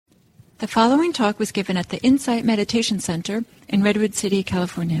The following talk was given at the Insight Meditation Center in Redwood City,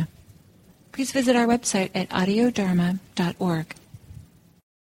 California. Please visit our website at audiodharma.org.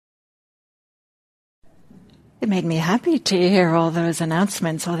 It made me happy to hear all those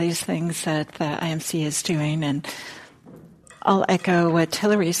announcements, all these things that the IMC is doing, and I'll echo what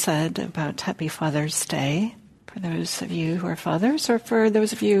Hillary said about Happy Father's Day, for those of you who are fathers, or for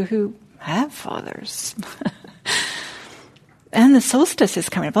those of you who have fathers. And the solstice is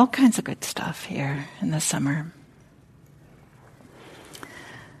coming up, all kinds of good stuff here in the summer.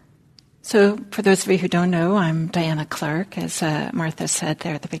 So for those of you who don't know, I'm Diana Clark, as Martha said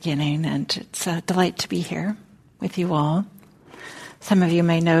there at the beginning, and it's a delight to be here with you all. Some of you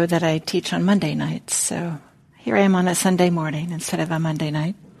may know that I teach on Monday nights, so here I am on a Sunday morning instead of a Monday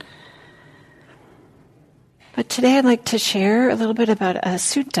night. But today I'd like to share a little bit about a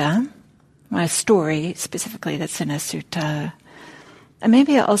sutta, a story specifically that's in a sutta. And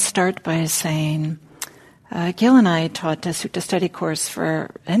maybe I'll start by saying, Gil and I taught a sutta study course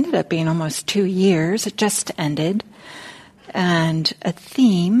ended up being almost 2 years. It just ended. And a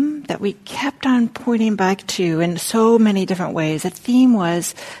theme that we kept on pointing back to in so many different ways, a theme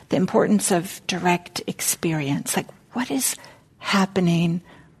was the importance of direct experience. Like, what is happening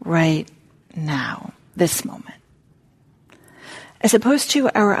right now, this moment? As opposed to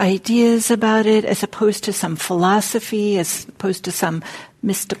our ideas about it, as opposed to some philosophy, as opposed to some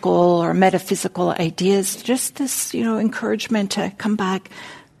mystical or metaphysical ideas, just this, encouragement to come back.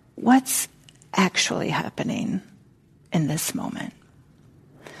 What's actually happening in this moment?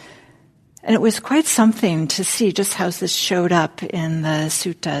 And it was quite something to see just how this showed up in the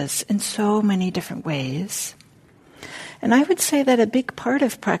suttas in so many different ways. And I would say that a big part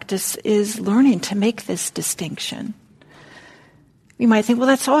of practice is learning to make this distinction. You might think, well,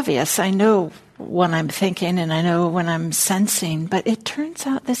 that's obvious. I know when I'm thinking and I know when I'm sensing, but it turns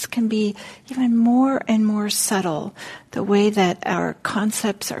out this can be even more and more subtle. The way that our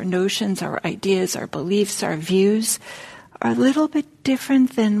concepts, our notions, our ideas, our beliefs, our views are a little bit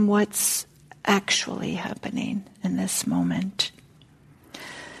different than what's actually happening in this moment.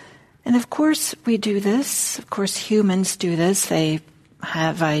 And of course we do this. Of course humans do this. They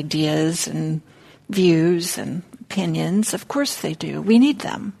have ideas and views and opinions. Of course they do. We need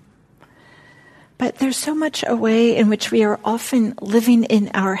them. But there's so much a way in which we are often living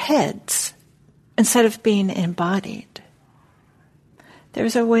in our heads instead of being embodied.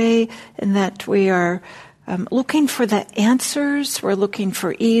 There's a way in that we are looking for the answers, we're looking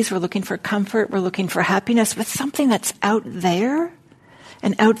for ease, we're looking for comfort, we're looking for happiness with something that's out there,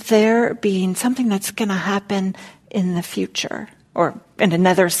 and out there being something that's going to happen in the future, or in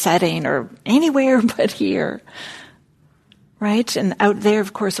another setting, or anywhere but here. Right? And out there,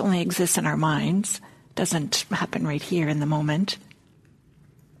 of course, only exists in our minds. Doesn't happen right here in the moment.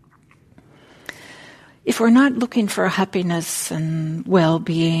 If we're not looking for happiness and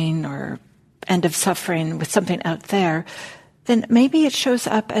well-being or end of suffering with something out there, then maybe it shows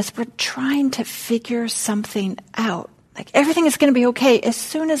up as we're trying to figure something out. Like, everything is going to be okay as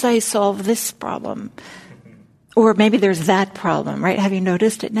soon as I solve this problem. Or maybe there's that problem, right? Have you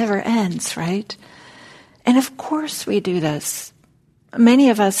noticed? It never ends, right? And of course we do this.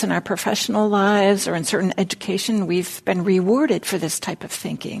 Many of us in our professional lives or in certain education, we've been rewarded for this type of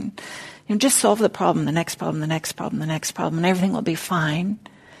thinking. Just solve the problem, the next problem, the next problem, the next problem, and everything will be fine.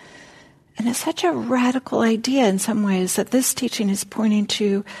 And it's such a radical idea in some ways that this teaching is pointing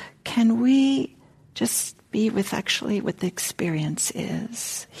to, can we just be with actually what the experience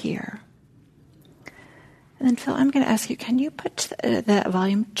is here? And then, Phil, I'm going to ask you, can you put the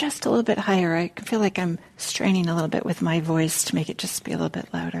volume just a little bit higher? I feel like I'm straining a little bit with my voice to make it just be a little bit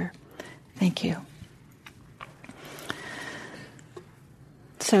louder. Thank you.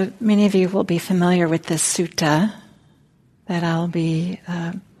 So many of you will be familiar with this sutta that I'll be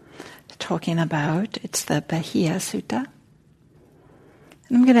talking about. It's the Bahiya Sutta.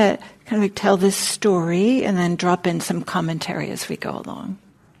 And I'm going to kind of tell this story and then drop in some commentary as we go along.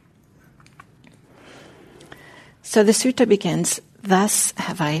 So the sutta begins, "Thus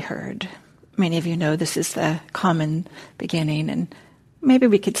have I heard." Many of you know this is the common beginning, and maybe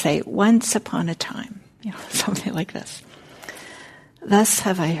we could say, once upon a time, something like this. "Thus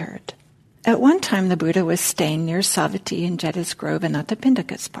have I heard. At one time the Buddha was staying near Savatthi in Jeta's Grove in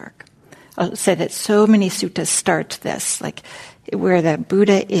Anathapindika's park." I'll say that so many suttas start this, like where the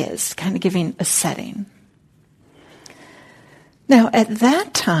Buddha is, kind of giving a setting. Now, at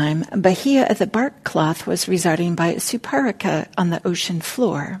that time, Bahiya the bark cloth was residing by Suparika on the ocean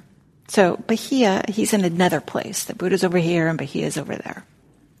floor. So Bahiya, he's in another place. The Buddha's over here and Bahiya's over there.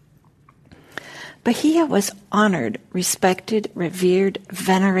 Bahiya was honored, respected, revered,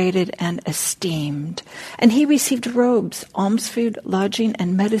 venerated, and esteemed. And he received robes, alms food, lodging,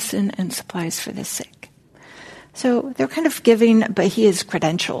 and medicine and supplies for the sick. So they're kind of giving Bahiya's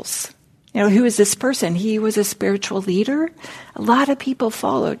credentials. Who is this person? He was a spiritual leader. A lot of people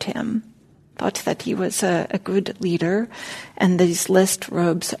followed him, thought that he was a good leader. And these list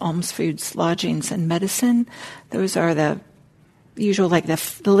robes, alms foods, lodgings, and medicine, those are the usual, like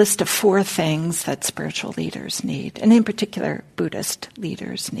the list of 4 things that spiritual leaders need. And in particular, Buddhist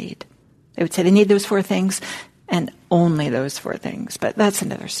leaders need. They would say they need those 4 things and only those 4 things. But that's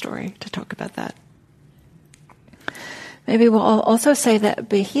another story to talk about that. Maybe we'll also say that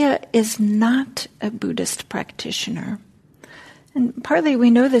Bahiya is not a Buddhist practitioner. And partly we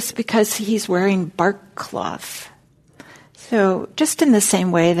know this because he's wearing bark cloth. So just in the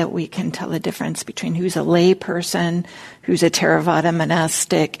same way that we can tell the difference between who's a lay person, who's a Theravada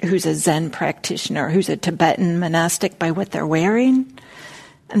monastic, who's a Zen practitioner, who's a Tibetan monastic by what they're wearing,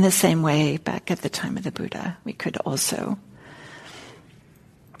 in the same way back at the time of the Buddha, we could also.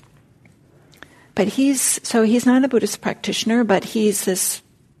 But he's not a Buddhist practitioner, but he's this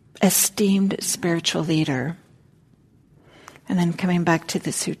esteemed spiritual leader. And then coming back to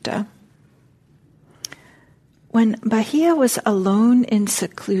the sutta. When Bahiya was alone in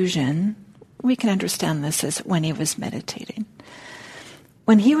seclusion, we can understand this as when he was meditating.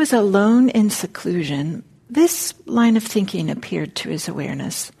 When he was alone in seclusion, this line of thinking appeared to his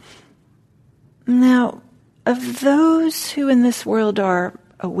awareness. Now, of those who in this world are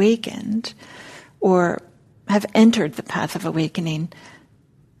awakened, or have entered the path of awakening,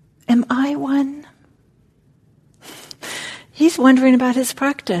 am I one? He's wondering about his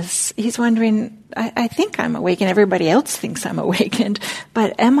practice. He's wondering, I think I'm awakened. Everybody else thinks I'm awakened.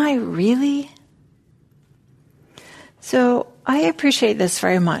 But am I really? So I appreciate this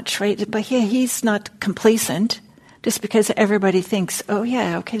very much, right? But he's not complacent just because everybody thinks, oh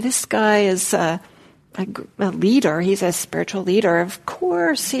yeah, okay, this guy is a leader. He's a spiritual leader. Of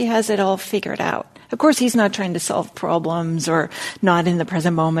course he has it all figured out. Of course he's not trying to solve problems or not in the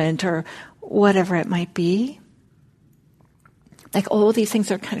present moment or whatever it might be. Like all these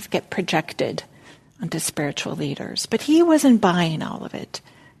things are kind of get projected onto spiritual leaders. But he wasn't buying all of it.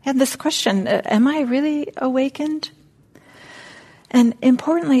 He had this question, am I really awakened? And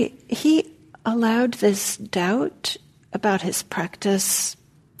importantly, he allowed this doubt about his practice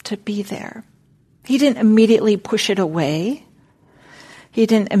to be there. He didn't immediately push it away. He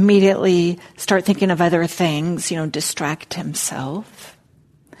didn't immediately start thinking of other things, distract himself.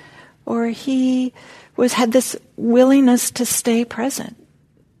 Or he had this willingness to stay present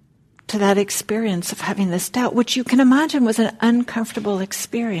to that experience of having this doubt, which you can imagine was an uncomfortable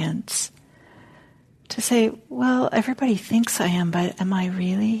experience. To say, well, everybody thinks I am, but am I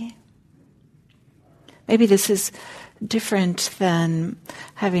really? Maybe this is different than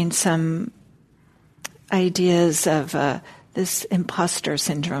having some ideas of this imposter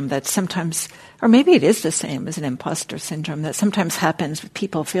syndrome that sometimes, or maybe it is the same as an imposter syndrome that sometimes happens with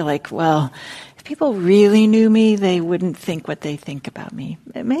people feel like, well, if people really knew me, they wouldn't think what they think about me.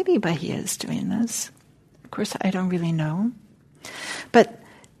 Maybe Bahiya is doing this. Of course, I don't really know. But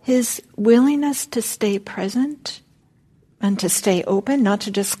his willingness to stay present and to stay open, not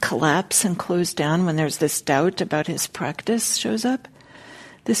to just collapse and close down when there's this doubt about his practice shows up,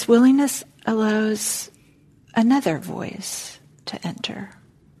 this willingness allows another voice to enter.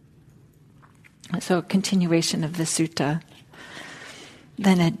 So a continuation of the sutta.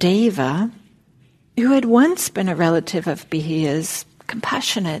 Then a deva, who had once been a relative of Bahiya's,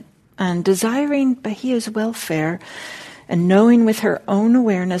 compassionate and desiring Bahiya's welfare, and knowing with her own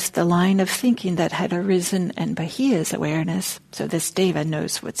awareness the line of thinking that had arisen in Bahiya's awareness, so this deva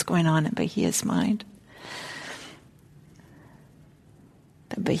knows what's going on in Bahiya's mind.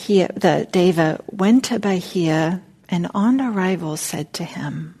 The deva went to Bahiya and on arrival said to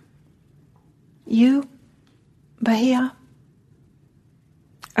him, "You, Bahiya,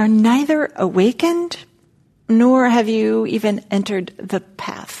 are neither awakened nor have you even entered the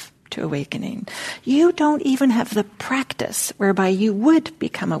path to awakening. You don't even have the practice whereby you would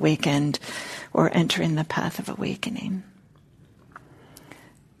become awakened or enter in the path of awakening."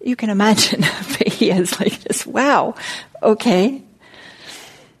 You can imagine Bahiya is like this, wow, okay.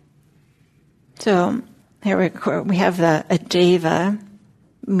 So here we have a deva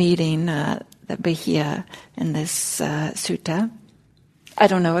meeting the Bahiya in this sutta. I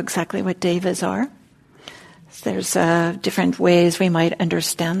don't know exactly what devas are. There's different ways we might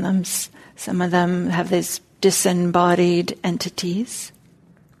understand them. Some of them have these disembodied entities.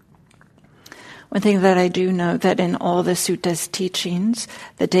 One thing that I do know that in all the suttas teachings,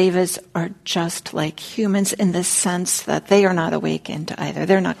 the devas are just like humans in the sense that they are not awakened either.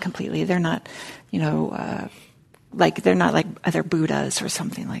 They're not completely, they're not, they're not like other Buddhas or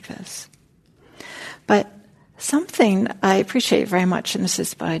something like this. But something I appreciate very much, and this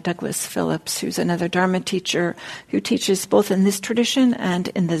is by Douglas Phillips, who's another Dharma teacher who teaches both in this tradition and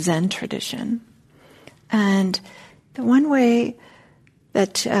in the Zen tradition. And the one way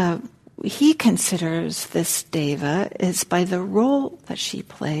that he considers this deva is by the role that she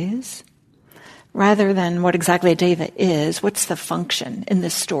plays, rather than what exactly a deva is. What's the function in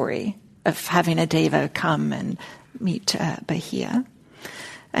this story of having a deva come and meet Bahiya?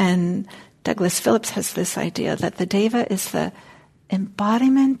 And Douglas Phillips has this idea that the deva is the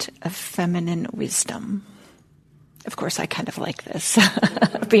embodiment of feminine wisdom. Of course, I kind of like this.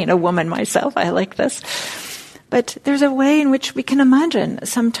 Being a woman myself, I like this. But there's a way in which we can imagine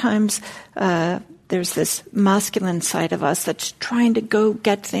sometimes there's this masculine side of us that's trying to go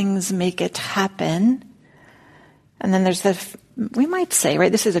get things, make it happen. And then there's we might say,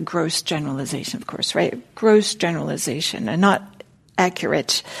 right, this is a gross generalization, of course, right? Gross generalization and not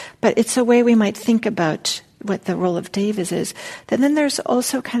accurate. But it's a way we might think about what the role of devas is. And then there's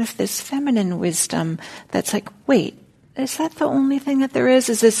also kind of this feminine wisdom that's like, wait, is that the only thing that there is?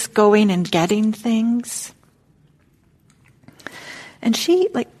 Is this going and getting things? And she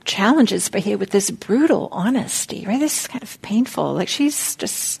challenges Bahiya with this brutal honesty, right? This is kind of painful. She's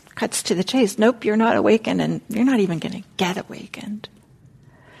just cuts to the chase. Nope, you're not awakened, and you're not even going to get awakened.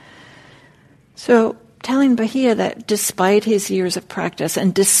 So telling Bahiya that despite his years of practice,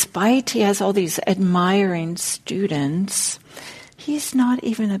 and despite he has all these admiring students, he's not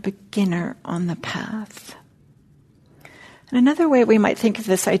even a beginner on the path. And another way we might think of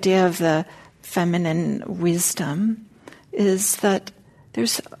this idea of the feminine wisdom is that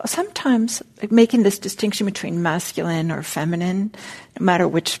there's sometimes making this distinction between masculine or feminine, no matter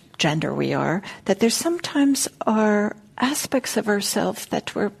which gender we are, that there's sometimes are aspects of ourselves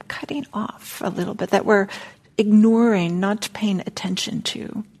that we're cutting off a little bit, that we're ignoring, not paying attention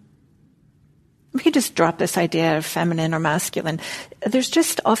to. We can just drop this idea of feminine or masculine. There's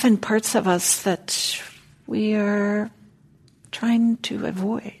just often parts of us that we are trying to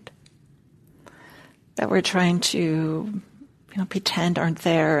avoid, that we're trying to pretend aren't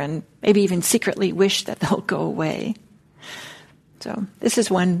there, and maybe even secretly wish that they'll go away. So this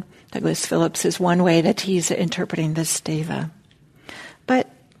is one, Douglas Phillips is one way that he's interpreting this deva. But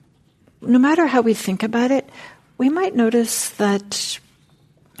no matter how we think about it, we might notice that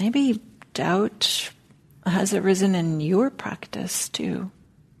maybe doubt has arisen in your practice too.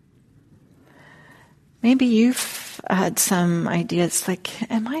 Maybe you've had some ideas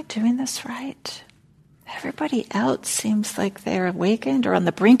like, am I doing this right? Everybody else seems like they're awakened or on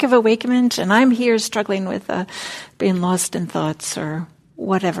the brink of awakenment, and I'm here struggling with being lost in thoughts or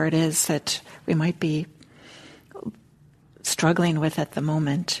whatever it is that we might be struggling with at the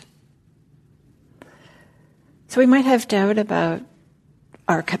moment. So we might have doubt about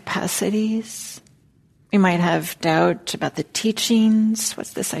our capacities. We might have doubt about the teachings.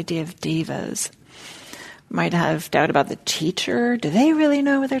 What's this idea of devas? Might have doubt about the teacher. Do they really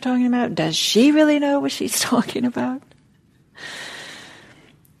know what they're talking about? Does she really know what she's talking about?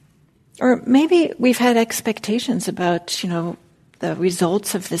 Or maybe we've had expectations about, the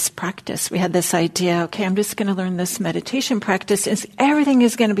results of this practice. We had this idea, okay, I'm just going to learn this meditation practice, and everything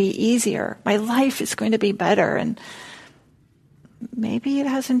is going to be easier. My life is going to be better. And maybe it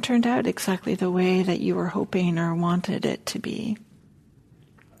hasn't turned out exactly the way that you were hoping or wanted it to be.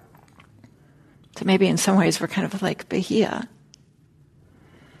 So maybe in some ways we're kind of like Bahiya.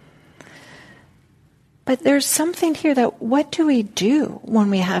 But there's something here that what do we do when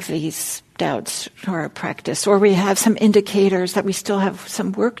we have these doubts to our practice, or we have some indicators that we still have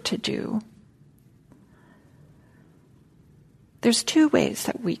some work to do? There's two ways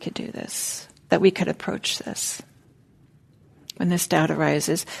that we could do this, that we could approach this when this doubt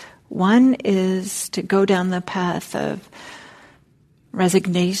arises. One is to go down the path of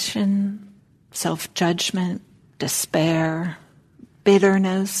resignation, self-judgment, despair,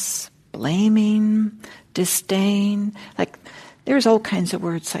 bitterness, blaming, disdain. There's all kinds of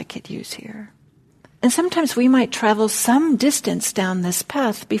words I could use here. And sometimes we might travel some distance down this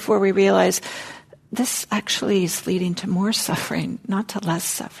path before we realize this actually is leading to more suffering, not to less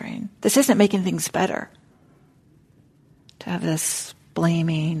suffering. This isn't making things better. To have this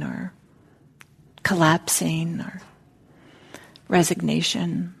blaming or collapsing or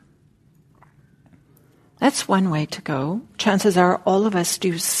resignation. That's one way to go. Chances are all of us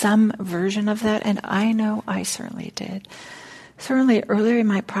do some version of that, and I know I certainly did. certainly earlier in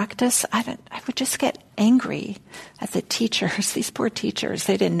my practice, I would just get angry at the teachers, these poor teachers.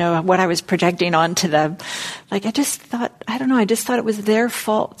 They didn't know what I was projecting onto them. Like, I just thought it was their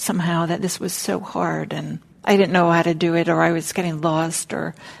fault somehow that this was so hard, and I didn't know how to do it, or I was getting lost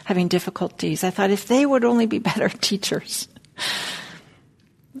or having difficulties. I thought if they would only be better teachers.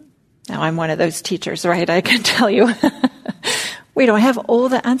 Now I'm one of those teachers, right? I can tell you. We don't have all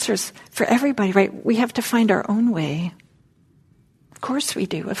the answers for everybody, right? We have to find our own way. Of course we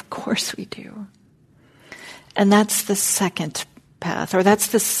do. Of course we do. And that's the second path, or that's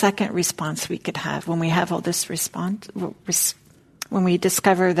the second response we could have when we have all this response. When we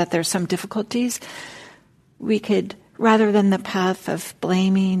discover that there's some difficulties, we could, rather than the path of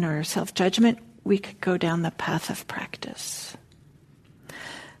blaming or self-judgment, we could go down the path of practice.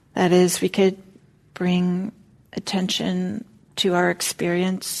 That is, we could bring attention to our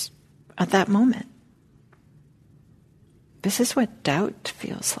experience at that moment. This is what doubt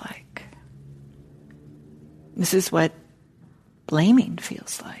feels like. This is what blaming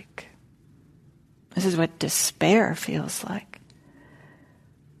feels like. This is what despair feels like.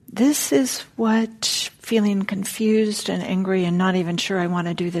 This is what feeling confused and angry and not even sure I want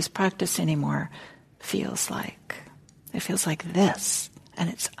to do this practice anymore feels like. It feels like this, and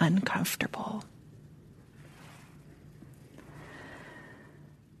it's uncomfortable.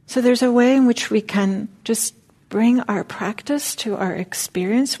 So there's a way in which we can just bring our practice to our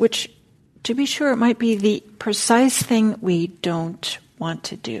experience, which, to be sure, it might be the precise thing we don't want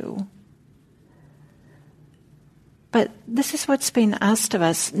to do. But this is what's being asked of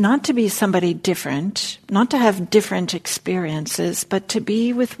us, not to be somebody different, not to have different experiences, but to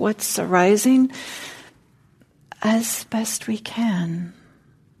be with what's arising as best we can.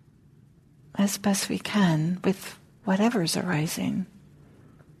 As best we can with whatever's arising.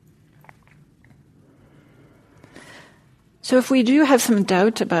 So if we do have some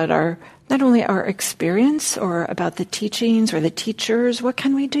doubt about not only our experience or about the teachings or the teachers, what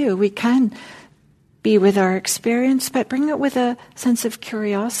can we do? We can be with our experience, but bring it with a sense of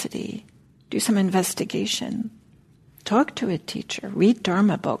curiosity. Do some investigation. Talk to a teacher. Read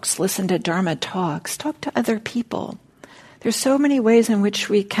Dharma books. Listen to Dharma talks. Talk to other people. There's so many ways in which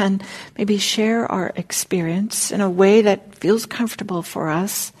we can maybe share our experience in a way that feels comfortable for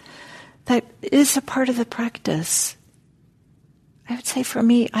us, that is a part of the practice. I would say for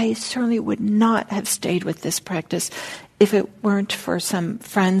me, I certainly would not have stayed with this practice if it weren't for some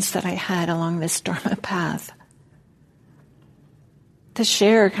friends that I had along this Dharma path. To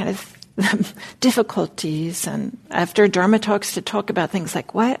share kind of difficulties, and after Dharma talks to talk about things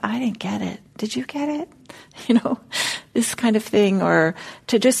like, what? I didn't get it. Did you get it? This kind of thing, or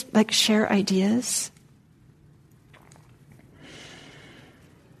to just share ideas.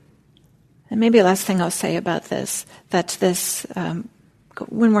 And maybe the last thing I'll say about this, that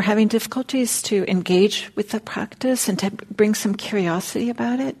when we're having difficulties, to engage with the practice and to bring some curiosity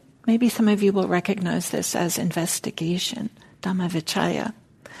about it. Maybe some of you will recognize this as investigation, Dhammavicaya.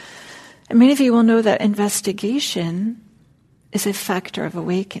 And many of you will know that investigation is a factor of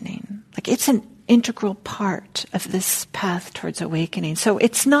awakening. It's an integral part of this path towards awakening. So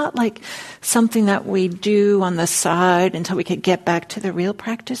it's not like something that we do on the side until we could get back to the real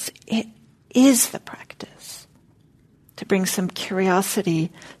practice. It is the practice. To bring some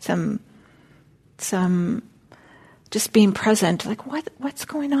curiosity, some just being present, what's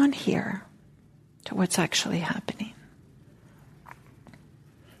going on here, to what's actually happening.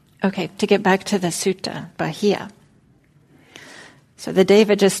 Okay, to get back to the sutta, Bahiya. So the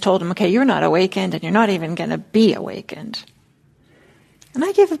Deva just told him, okay, you're not awakened and you're not even going to be awakened. And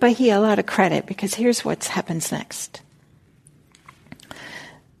I give Bahiya a lot of credit, because here's what happens next.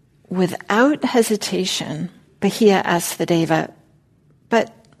 Without hesitation, Bahiya asks the Deva,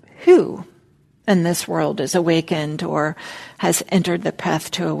 but who in this world is awakened or has entered the path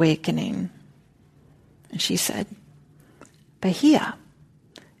to awakening? And she said, Bahiya,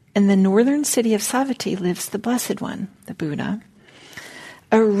 in the northern city of Savatthi lives the Blessed One, the Buddha,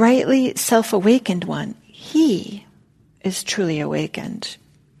 a rightly self-awakened one. He is truly awakened,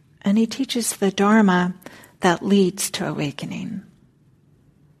 and he teaches the Dharma that leads to awakening.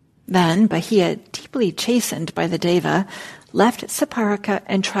 Then Bahiya, deeply chastened by the Deva, left Saparaka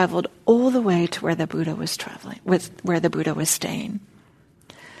and traveled all the way to where the Buddha was where the Buddha was staying.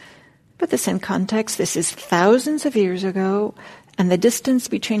 Put this in context. This is thousands of years ago, and the distance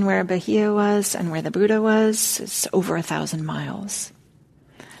between where Bahiya was and where the Buddha was is over 1,000 miles.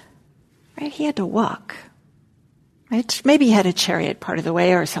 Right? He had to walk. Right? Maybe he had a chariot part of the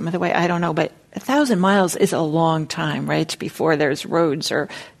way or some of the way, I don't know, but 1,000 miles is a long time, right? Before there's roads or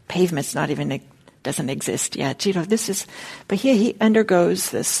pavements, not even doesn't exist yet. But he undergoes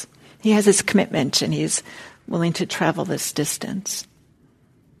this. He has his commitment, and he's willing to travel this distance.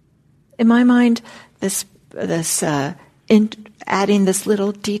 In my mind, adding this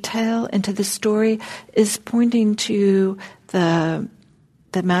little detail into the story is pointing to the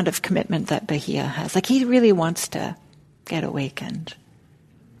amount of commitment that Bahiya has. Like, he really wants to get awakened.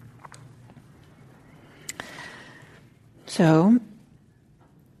 So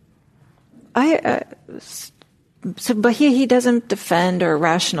Bahiya, he doesn't defend or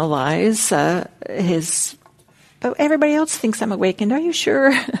rationalize but everybody else thinks I'm awakened. Are you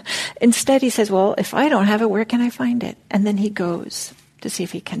sure? Instead, he says, well, if I don't have it, where can I find it? And then he goes to see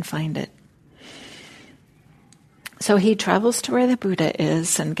if he can find it. So he travels to where the Buddha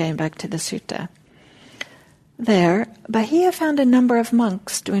is, and getting back to the sutta. There, Bahiya found a number of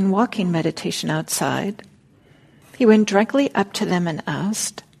monks doing walking meditation outside. He went directly up to them and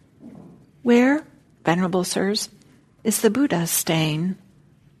asked, "Where, Venerable Sirs, is the Buddha staying?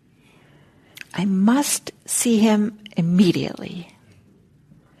 I must see him immediately."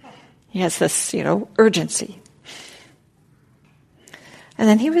 He has this, urgency. And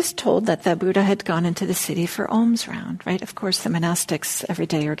then he was told that the Buddha had gone into the city for alms round, right? Of course, the monastics every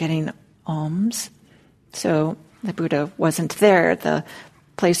day are getting alms. So the Buddha wasn't there, the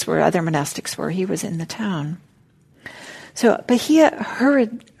place where other monastics were. He was in the town. So Bahiya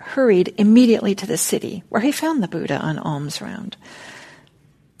hurried immediately to the city, where he found the Buddha on alms round.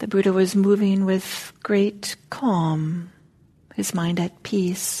 The Buddha was moving with great calm, his mind at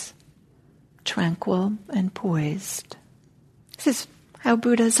peace, tranquil and poised. This is how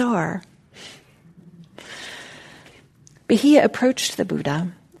Buddhas are. Bahiya approached the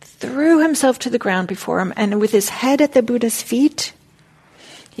Buddha, threw himself to the ground before him, and with his head at the Buddha's feet,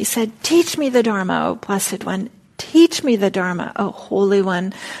 he said, "Teach me the Dharma, O Blessed One. Teach me the Dharma, O Holy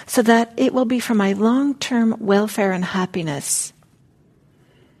One, so that it will be for my long-term welfare and happiness."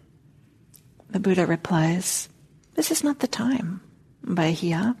 The Buddha replies, "This is not the time,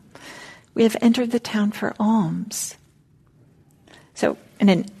 Bahiya. We have entered the town for alms." So, in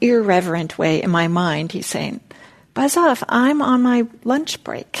an irreverent way, in my mind, he's saying, "Buzz off, I'm on my lunch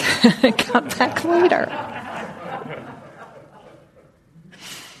break. Come back later."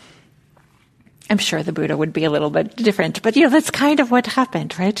 I'm sure the Buddha would be a little bit different, but that's kind of what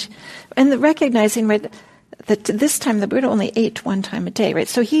happened, right? And recognizing, right, that this time the Buddha only ate one time a day, right?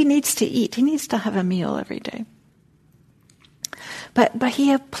 So he needs to eat. He needs to have a meal every day. But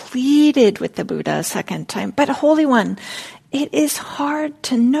Bahiya pleaded with the Buddha a second time, "But Holy One, it is hard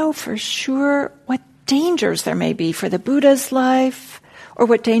to know for sure what dangers there may be for the Buddha's life, or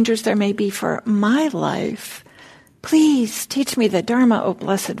what dangers there may be for my life. Please teach me the Dharma, O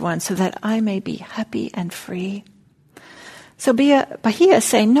Blessed One, so that I may be happy and free." So Bahiya is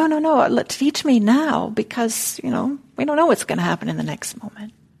saying, no, teach me now, because, we don't know what's going to happen in the next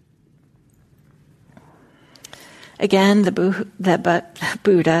moment. Again, the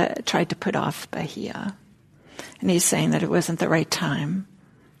Buddha tried to put off Bahiya. And he's saying that it wasn't the right time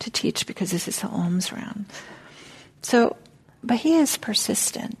to teach because this is the alms round. So Bahiya is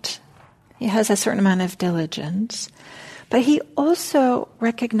persistent. He has a certain amount of diligence. But he also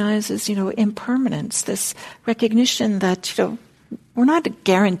recognizes, impermanence, this recognition that, we're not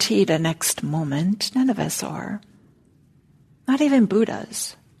guaranteed a next moment. None of us are. Not even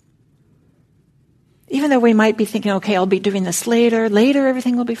Buddhas. Even though we might be thinking, okay, I'll be doing this later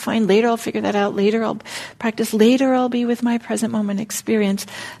everything will be fine, later I'll figure that out, later I'll practice, later I'll be with my present moment experience.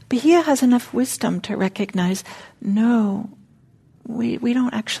 Bahiya has enough wisdom to recognize, no, we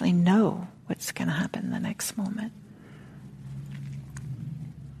don't actually know what's going to happen in the next moment.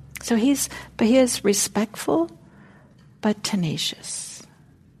 So Bahiya is respectful, but tenacious.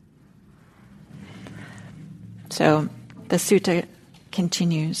 So the sutta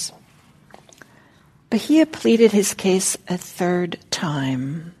continues. Bahiya pleaded his case a third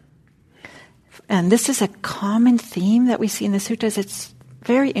time. And this is a common theme that we see in the suttas. It's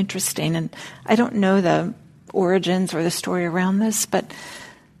very interesting, and I don't know the origins or the story around this, but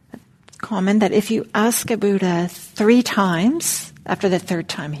it's common that if you ask a Buddha 3 times, after the 3rd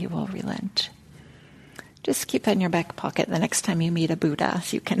time he will relent. Just keep that in your back pocket the next time you meet a Buddha,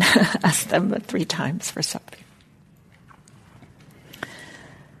 so you can ask them 3 times for something.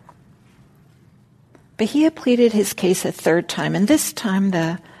 Bahiya pleaded his case a 3rd time, and this time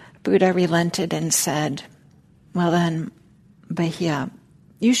the Buddha relented and said, "Well then, Bahiya,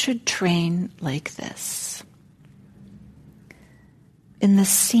 you should train like this. In the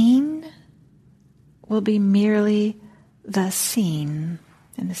seen will be merely the seen,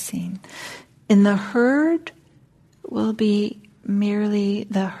 in the seen. In the heard will be merely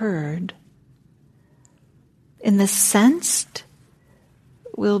the heard. In the sensed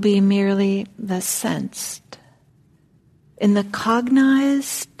will be merely the sensed. In the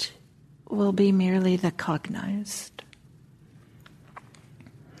cognized will be merely the cognized.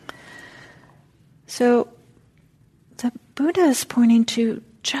 So the Buddha is pointing to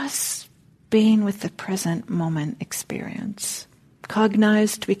just being with the present moment experience.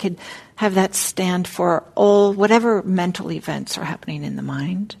 Cognized, we could have that stand for all, whatever mental events are happening in the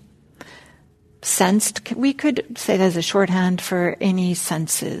mind. Sensed, we could say that as a shorthand for any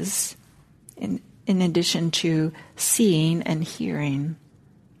senses, in addition to seeing and hearing.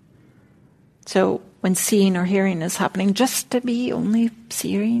 So when seeing or hearing is happening, just to be only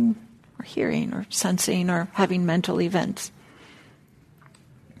seeing or hearing or sensing or having mental events.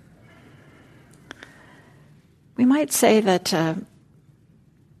 We might say that a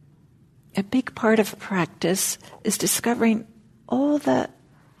big part of practice is discovering all the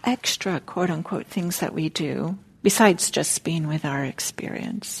extra, quote-unquote, things that we do, besides just being with our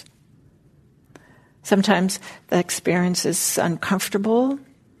experience. Sometimes the experience is uncomfortable,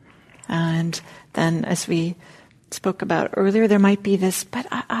 and then, as we spoke about earlier, there might be this, but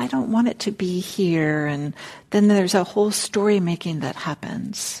I don't want it to be here, and then there's a whole story making that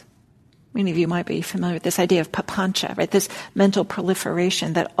happens. Many of you might be familiar with this idea of papancha, right? This mental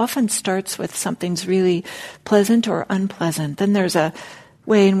proliferation that often starts with something's really pleasant or unpleasant. Then there's a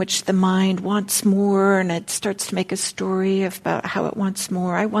way in which the mind wants more, and it starts to make a story about how it wants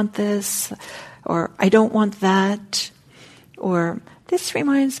more. I want this, or I don't want that, or this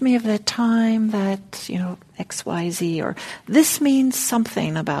reminds me of the time that, XYZ, or this means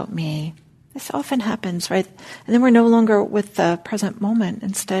something about me. This often happens, right? And then we're no longer with the present moment.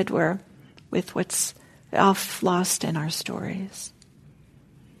 Instead, we're with what's off lost in our stories.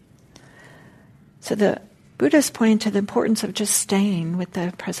 So the Buddha is pointing to the importance of just staying with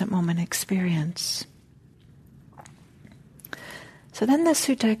the present moment experience. So then the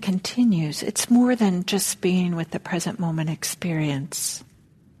sutta continues. It's more than just being with the present moment experience.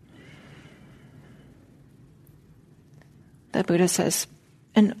 The Buddha says,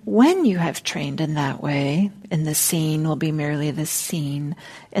 and when you have trained in that way, in the seen will be merely the seen,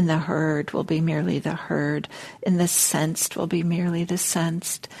 in the heard will be merely the heard, in the sensed will be merely the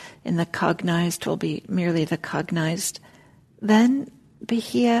sensed, in the cognized will be merely the cognized, then,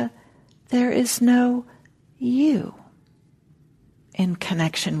 Bahiya, there is no you in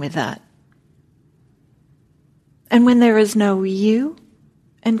connection with that. And when there is no you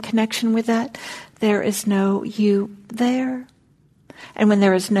in connection with that, there is no you there. And when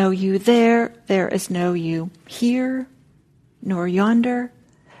there is no you there, there is no you here, nor yonder,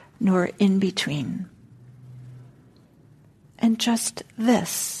 nor in between. And just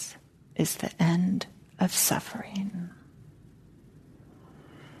this is the end of suffering.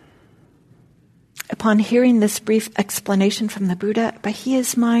 Upon hearing this brief explanation from the Buddha,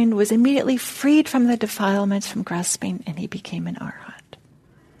 Bahiya's mind was immediately freed from the defilements from grasping, and he became an arhat.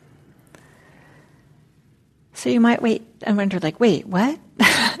 So you might wait and wonder, wait, what?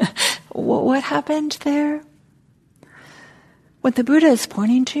 What happened there? What the Buddha is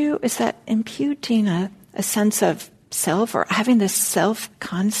pointing to is that imputing a sense of self, or having this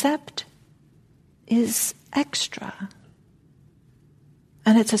self-concept, is extra.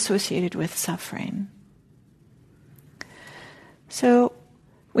 And it's associated with suffering. So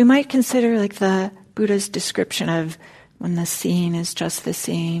we might consider the Buddha's description of when the seeing is just the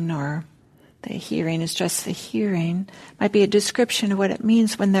seeing, or the hearing is just the hearing, might be a description of what it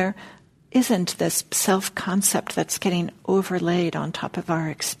means when there isn't this self-concept that's getting overlaid on top of our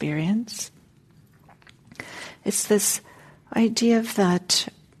experience. It's this idea of that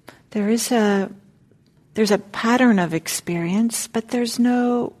there's a pattern of experience, but there's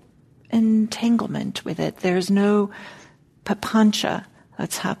no entanglement with it. There's no papancha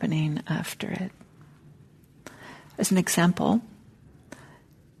that's happening after it. As an example,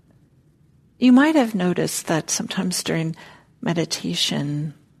 you might have noticed that sometimes during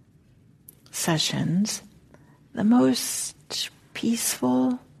meditation sessions, the most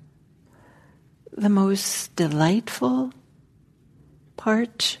peaceful, the most delightful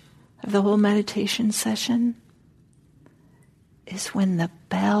part of the whole meditation session is when the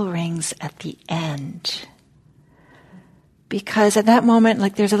bell rings at the end. Because at that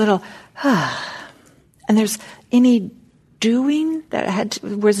moment, there's a little, and there's any doing that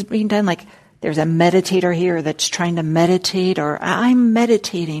was being done, there's a meditator here that's trying to meditate, or I'm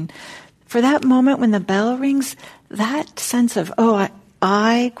meditating. For that moment when the bell rings, that sense of,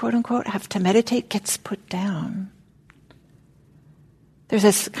 I quote unquote, have to meditate gets put down. There's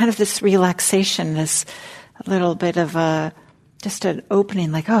this kind of this relaxation, this little bit of just an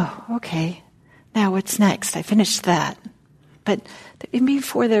opening, okay, Now what's next? I finished that. But even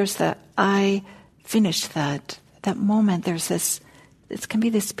before there's the I finished that moment, there's this, it can be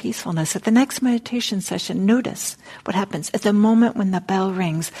this peacefulness. At the next meditation session, notice what happens. At the moment when the bell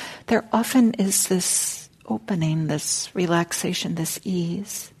rings, there often is this opening, this relaxation, this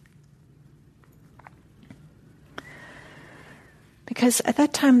ease. Because at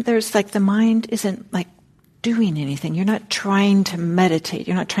that time, there's like the mind isn't like doing anything. You're not trying to meditate.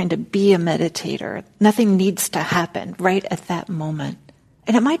 You're not trying to be a meditator. Nothing needs to happen right at that moment.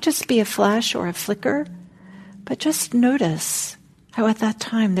 And it might just be a flash or a flicker, but just notice how at that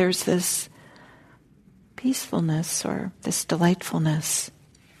time there's this peacefulness or this delightfulness.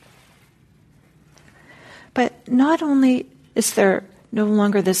 But not only is there no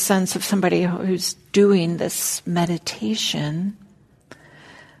longer this sense of somebody who's doing this meditation,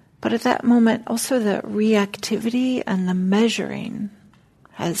 but at that moment also the reactivity and the measuring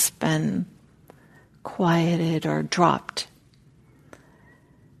has been quieted or dropped.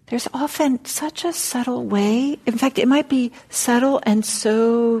 There's often such a subtle way, in fact it might be subtle and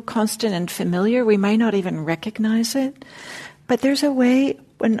so constant and familiar we might not even recognize it, but there's a way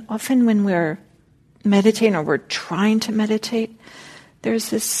often when we're meditating or we're trying to meditate, there's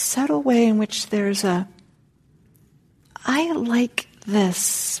this subtle way in which there's a, I like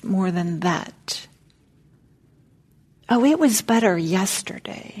this more than that. Oh, it was better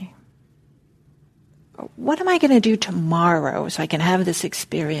yesterday. What am I going to do tomorrow so I can have this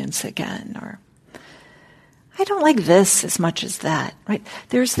experience again? Or I don't like this as much as that, right?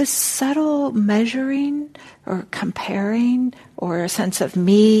 There's this subtle measuring or comparing or a sense of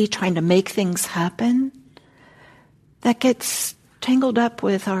me trying to make things happen that gets tangled up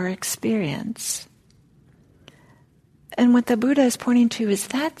with our experience. And what the Buddha is pointing to is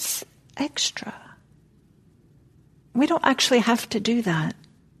that's extra. We don't actually have to do that.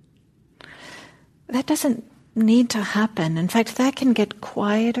 That doesn't need to happen. In fact, that can get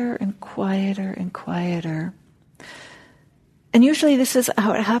quieter and quieter and quieter. And usually this is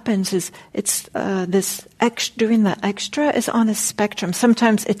how it happens, is it's this doing the extra is on a spectrum.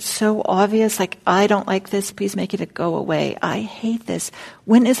 Sometimes it's so obvious, like, I don't like this, please make it go away. I hate this.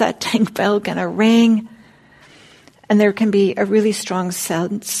 When is that dang bell going to ring? And there can be a really strong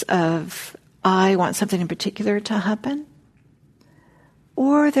sense of, I want something in particular to happen.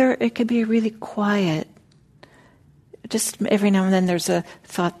 Or it could be really quiet. Just every now and then there's a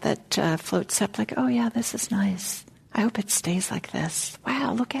thought that floats up like, oh yeah, this is nice. I hope it stays like this.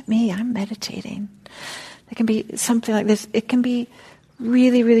 Wow, look at me, I'm meditating. It can be something like this. It can be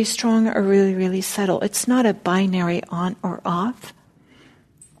really, really strong or really, really subtle. It's not a binary on or off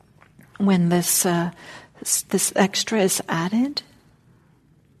when this extra is added.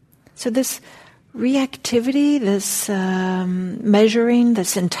 So this reactivity, this measuring,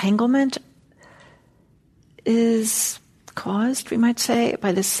 this entanglement is caused, we might say,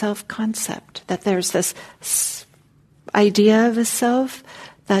 by this self-concept, that there's this idea of a self,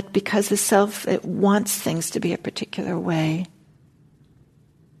 that because the self, it wants things to be a particular way,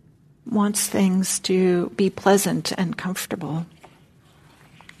 wants things to be pleasant and comfortable.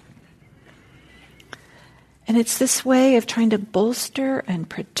 And it's this way of trying to bolster and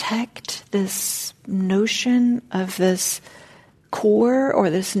protect this notion of this core or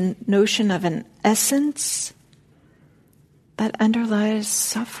this notion of an essence that underlies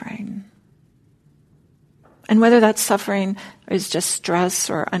suffering. And whether that suffering is just stress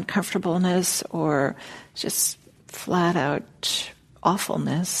or uncomfortableness or just flat out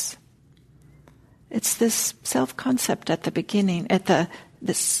awfulness, it's this self-concept at the beginning, at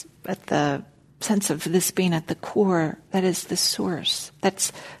the sense of this being at the core, that is the source.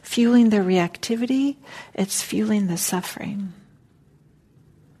 That's fueling the reactivity, it's fueling the suffering.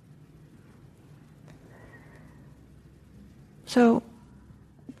 So,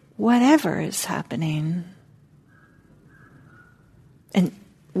 whatever is happening, in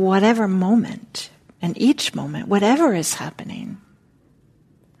whatever moment, and each moment, whatever is happening,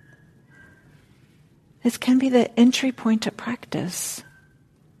 this can be the entry point to practice.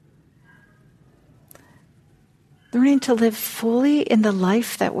 Learning to live fully in the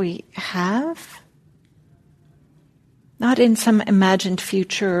life that we have, not in some imagined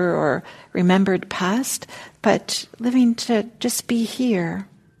future or remembered past, but living to just be here.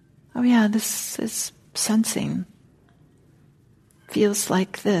 Oh yeah, this is sensing. Feels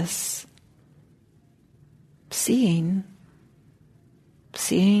like this. Seeing.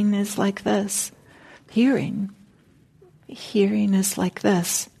 Seeing is like this. Hearing. Hearing is like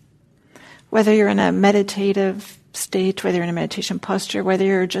this. Whether you're in a meditative state, whether you're in a meditation posture, whether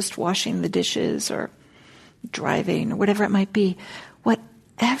you're just washing the dishes or driving or whatever it might be,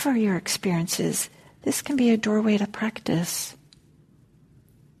 whatever whatever your experience is, this can be a doorway to practice.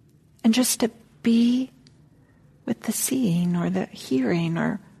 And just to be with the seeing or the hearing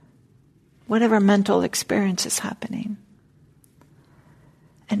or whatever mental experience is happening.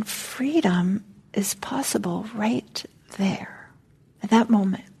 And freedom is possible right there, at that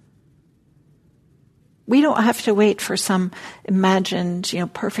moment. We don't have to wait for some imagined,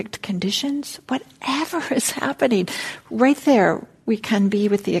 perfect conditions. Whatever is happening, right there, we can be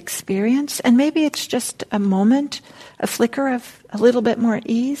with the experience. And maybe it's just a moment, a flicker of a little bit more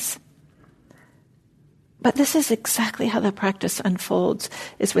ease. But this is exactly how the practice unfolds,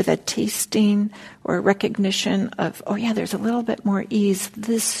 is with a tasting or a recognition of, there's a little bit more ease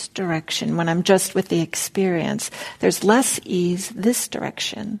this direction when I'm just with the experience. There's less ease this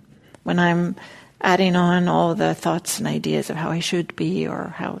direction when I'm adding on all the thoughts and ideas of how I should be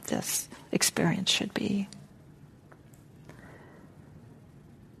or how this experience should be.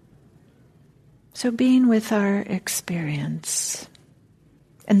 So being with our experience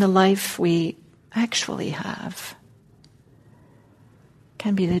and the life we actually have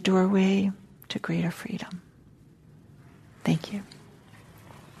can be the doorway to greater freedom. Thank you.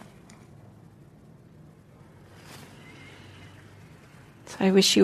 So I wish you